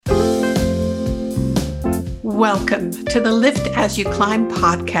Welcome to the Lift As You Climb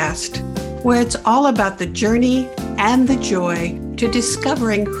podcast, where it's all about the journey and the joy to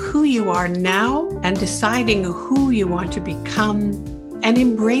discovering who you are now and deciding who you want to become and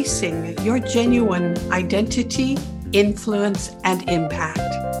embracing your genuine identity, influence, and impact.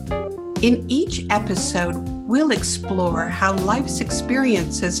 In each episode, we'll explore how life's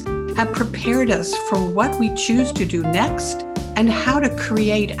experiences have prepared us for what we choose to do next and how to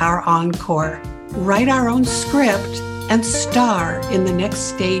create our encore, write our own script, and star in the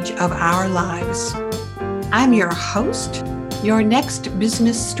next stage of our lives. I'm your host, your next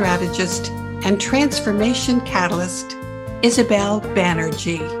business strategist and transformation catalyst, Isabel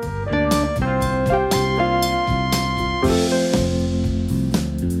Banerjee.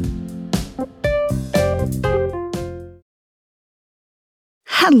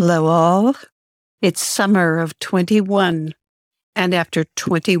 Hello all. It's summer of 21. And after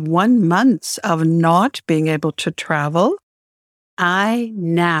 21 months of not being able to travel, I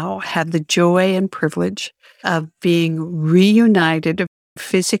now have the joy and privilege of being reunited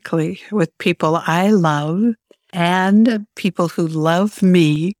physically with people I love and people who love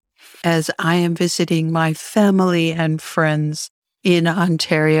me as I am visiting my family and friends in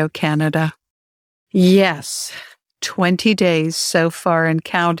Ontario, Canada. Yes, 20 days so far and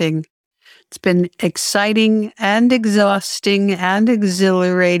counting. It's been exciting and exhausting and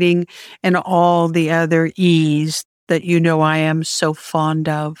exhilarating and all the other E's that you know I am so fond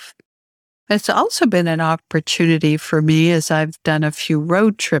of. It's also been an opportunity for me, as I've done a few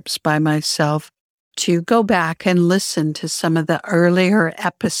road trips by myself, to go back and listen to some of the earlier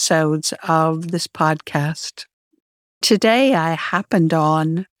episodes of this podcast. Today I happened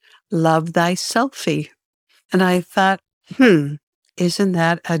on Love Thy Selfie, and I thought, isn't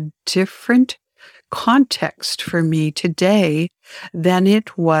that a different context for me today than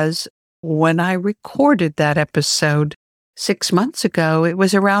it was when I recorded that episode 6 months ago? It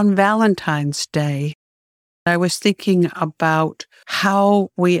was around Valentine's Day. I was thinking about how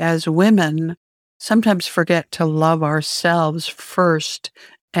we as women sometimes forget to love ourselves first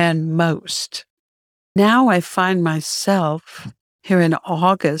and most. Now I find myself here in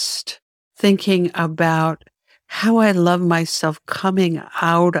August thinking about how I love myself coming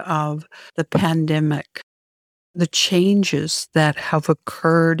out of the pandemic, the changes that have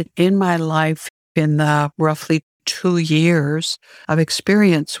occurred in my life in the roughly 2 years of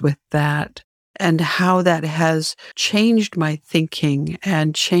experience with that, and how that has changed my thinking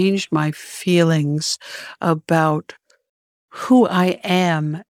and changed my feelings about who I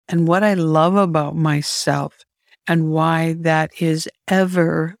am and what I love about myself and why that is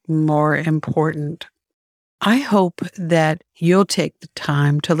ever more important. I hope that you'll take the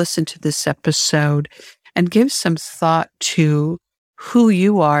time to listen to this episode and give some thought to who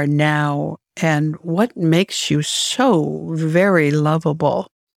you are now and what makes you so very lovable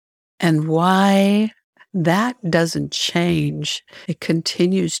and why that doesn't change. It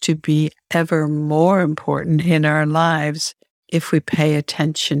continues to be ever more important in our lives if we pay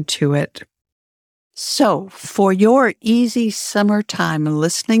attention to it. So, for your easy summertime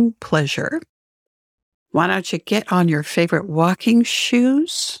listening pleasure, why don't you get on your favorite walking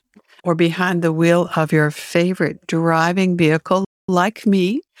shoes or behind the wheel of your favorite driving vehicle like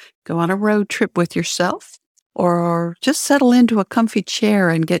me, go on a road trip with yourself, or just settle into a comfy chair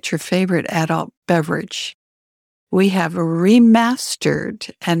and get your favorite adult beverage. We have remastered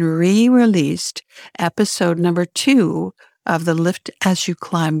and re-released episode number 2 of the Lift As You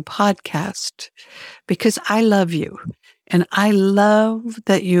Climb podcast because I love you and I love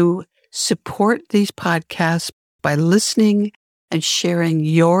that you support these podcasts by listening and sharing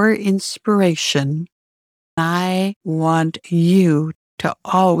your inspiration. I want you to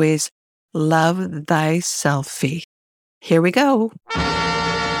always love thy selfie. Here we go.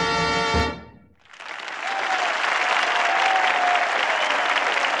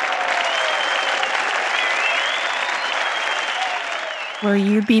 Will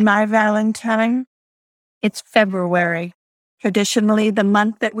you be my Valentine? It's February. Traditionally, the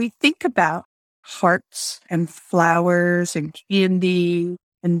month that we think about hearts and flowers and candy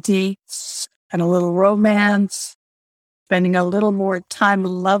and dates and a little romance, spending a little more time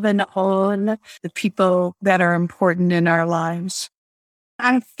loving on the people that are important in our lives.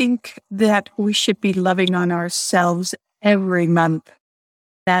 I think that we should be loving on ourselves every month.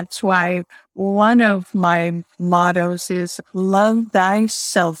 That's why one of my mottos is love thy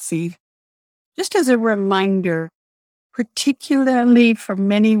selfie. Just as a reminder, particularly for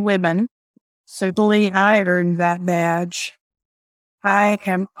many women, certainly I earned that badge. I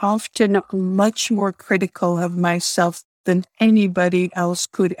am often much more critical of myself than anybody else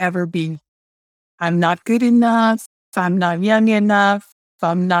could ever be. I'm not good enough. I'm not young enough.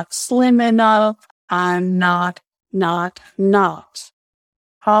 I'm not slim enough. I'm not.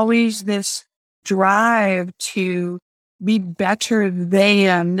 Always this drive to be better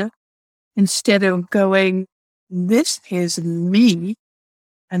than, instead of going, this is me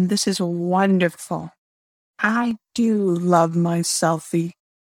and this is wonderful. I do love myself.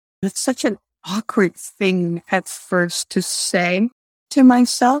 It's such an awkward thing at first to say to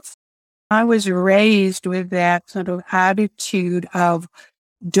myself. I was raised with that sort of attitude of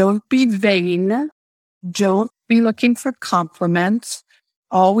don't be vain, don't be looking for compliments,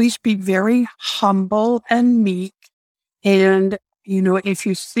 always be very humble and meek. And, if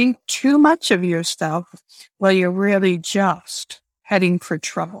you think too much of yourself, well, you're really just heading for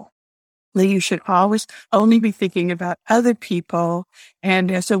trouble. That you should always only be thinking about other people.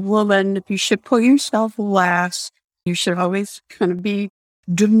 And as a woman, you should put yourself last. You should always kind of be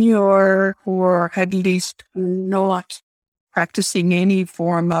demure, or at least not practicing any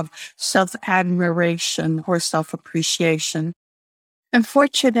form of self-admiration or self-appreciation.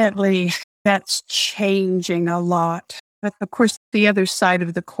 Unfortunately, that's changing a lot. But of course, the other side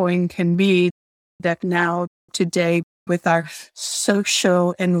of the coin can be that now, today, with our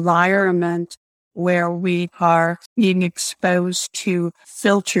social environment, where we are being exposed to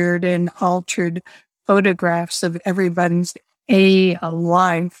filtered and altered photographs of everybody's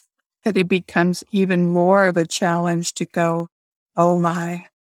life, that it becomes even more of a challenge to go, oh my,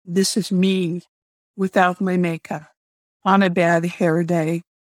 this is me without my makeup, on a bad hair day,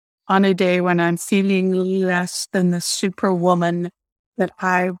 on a day when I'm feeling less than the superwoman that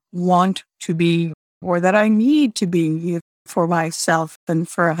I want to be, or that I need to be for myself and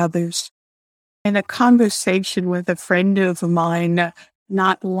for others. In a conversation with a friend of mine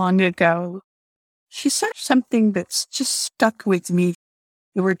not long ago, she said something that's just stuck with me.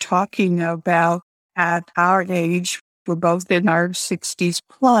 We were talking about, at our age, we're both in our 60s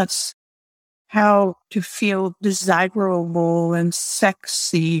plus, how to feel desirable and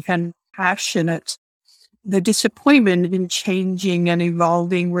sexy and passionate. The disappointment in changing and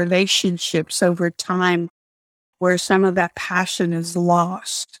evolving relationships over time, where some of that passion is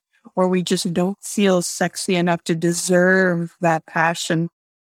lost, or we just don't feel sexy enough to deserve that passion.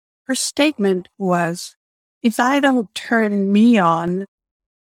 Her statement was, if I don't turn me on,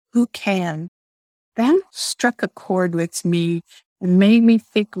 who can? That struck a chord with me and made me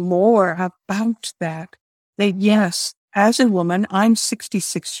think more about that. That yes, as a woman, I'm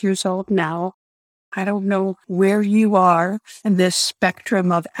 66 years old now. I don't know where you are in this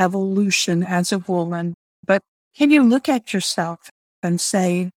spectrum of evolution as a woman, but can you look at yourself and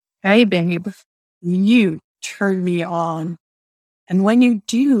say, hey, babe, you turn me on? And when you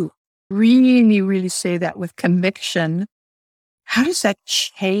do really, really say that with conviction, how does that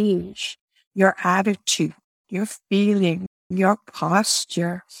change your attitude, your feeling, your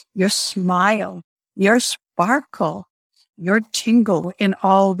posture, your smile, your sparkle, your tingle in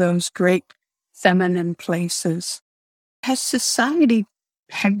all those great feminine places? Has society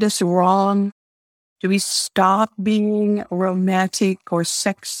pegged us wrong? Do we stop being romantic or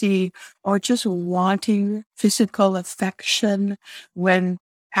sexy or just wanting physical affection when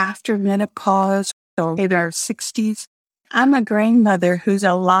after menopause or in our 60s? I'm a grandmother who's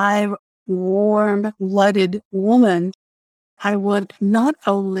a live, warm-blooded woman. I want not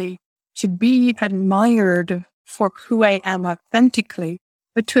only to be admired for who I am authentically,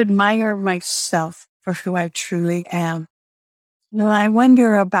 but to admire myself for who I truly am. I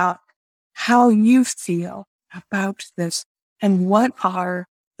wonder about how you feel about this and what are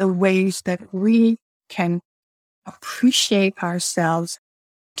the ways that we can appreciate ourselves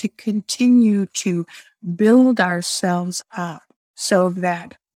to continue to build ourselves up so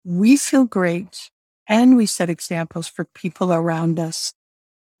that we feel great and we set examples for people around us.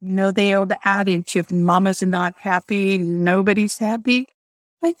 The old adage, if mama's not happy, nobody's happy.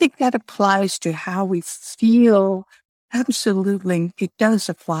 I think that applies to how we feel. Absolutely, it does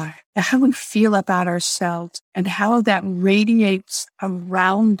apply to how we feel about ourselves and how that radiates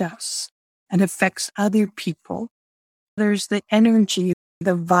around us and affects other people. There's the energy,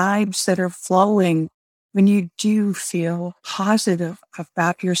 the vibes that are flowing when you do feel positive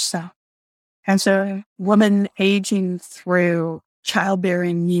about yourself. As a woman aging through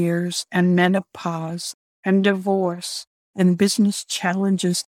childbearing years and menopause and divorce and business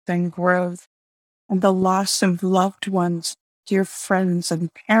challenges and growth and the loss of loved ones, dear friends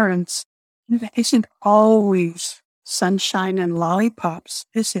and parents, it isn't always sunshine and lollipops,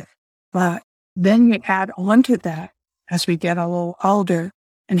 is it? But then you add on to that as we get a little older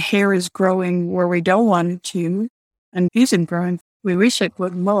and hair is growing where we don't want it to and isn't growing. We wish it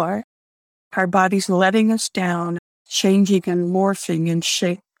would more. Our body's letting us down, changing and morphing in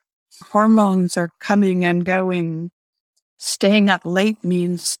shape. Hormones are coming and going. Staying up late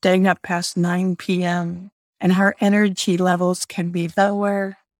means staying up past 9 p.m. And our energy levels can be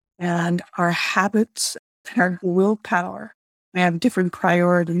lower, and our habits and our willpower may have different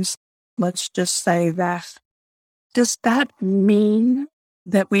priorities. Let's just say that. Does that mean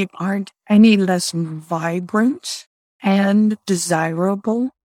that we aren't any less vibrant and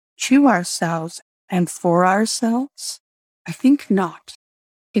desirable to ourselves and for ourselves? I think not.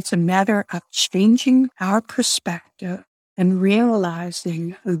 It's a matter of changing our perspective and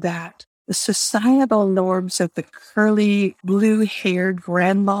realizing that the societal norms of the curly, blue-haired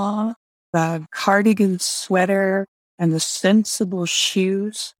grandma, the cardigan sweater, and the sensible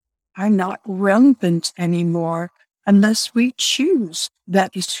shoes are not relevant anymore unless we choose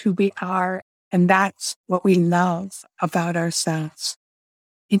that is who we are and that's what we love about ourselves.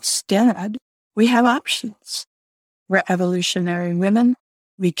 Instead, we have options. We're evolutionary women.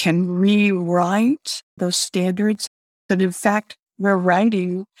 We can rewrite those standards. But in fact, we're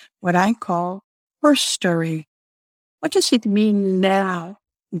writing what I call her story. What does it mean now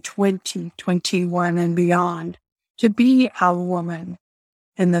in 2021 and beyond to be a woman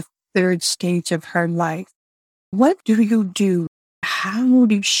in the third stage of her life? What do you do? How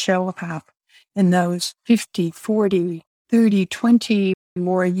do you show up in those 50, 40, 30, 20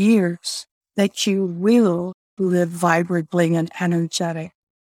 more years that you will live vibrantly and energetic?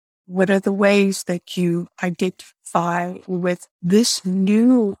 What are the ways that you identify with this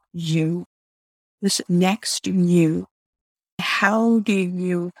new you, this next you? How do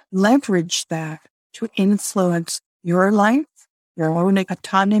you leverage that to influence your life, your own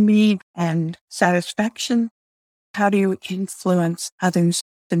autonomy and satisfaction? How do you influence others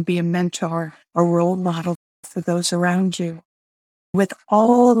and be a mentor or role model for those around you? With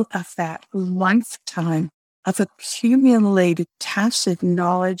all of that lifetime of accumulated tacit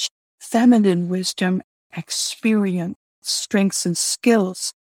knowledge, feminine wisdom, experience, strengths, and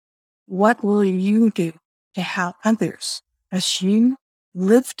skills, what will you do to help others as you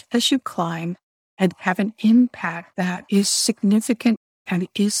lift as you climb and have an impact that is significant and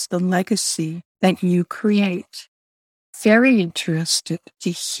is the legacy that you create? Very interested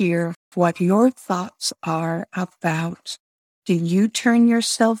to hear what your thoughts are about. Do you turn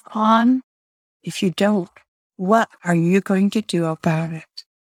yourself on? If you don't, what are you going to do about it?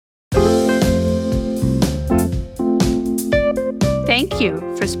 Thank you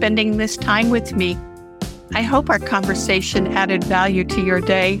for spending this time with me. I hope our conversation added value to your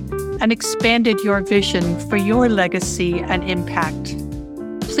day and expanded your vision for your legacy and impact.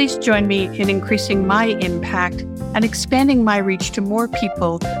 Please join me in increasing my impact and expanding my reach to more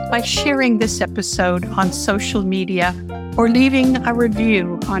people by sharing this episode on social media or leaving a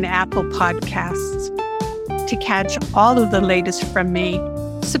review on Apple Podcasts. To catch all of the latest from me,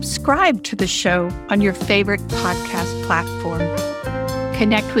 subscribe to the show on your favorite podcast platform.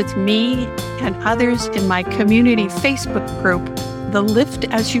 Connect with me and others in my community Facebook group, the Lift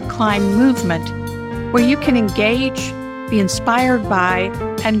As You Climb movement, where you can engage, be inspired by,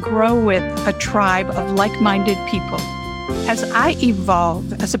 and grow with a tribe of like-minded people. As I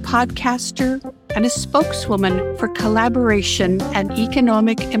evolve as a podcaster and a spokeswoman for collaboration and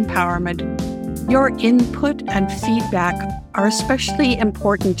economic empowerment, your input and feedback are especially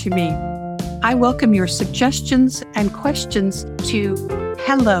important to me. I welcome your suggestions and questions to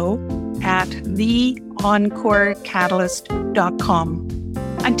hello@theencorecatalyst.com.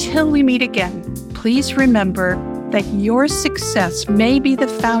 Until we meet again, please remember that your success may be the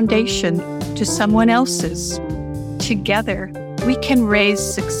foundation to someone else's. Together, we can raise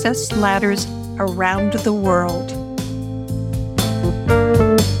success ladders around the world.